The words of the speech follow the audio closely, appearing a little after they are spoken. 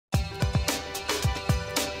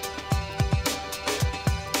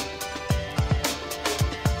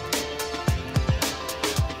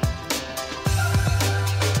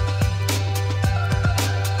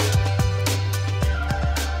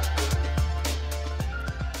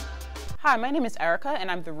Hi, my name is Erica,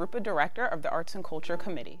 and I'm the RUPA Director of the Arts and Culture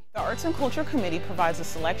Committee. The Arts and Culture Committee provides a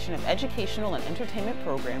selection of educational and entertainment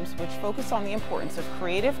programs which focus on the importance of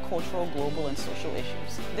creative, cultural, global, and social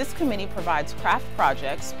issues. This committee provides craft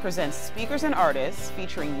projects, presents speakers and artists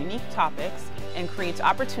featuring unique topics, and creates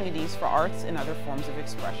opportunities for arts and other forms of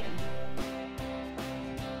expression.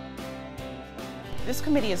 This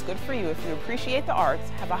committee is good for you if you appreciate the arts,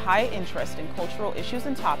 have a high interest in cultural issues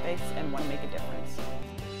and topics, and want to make a difference.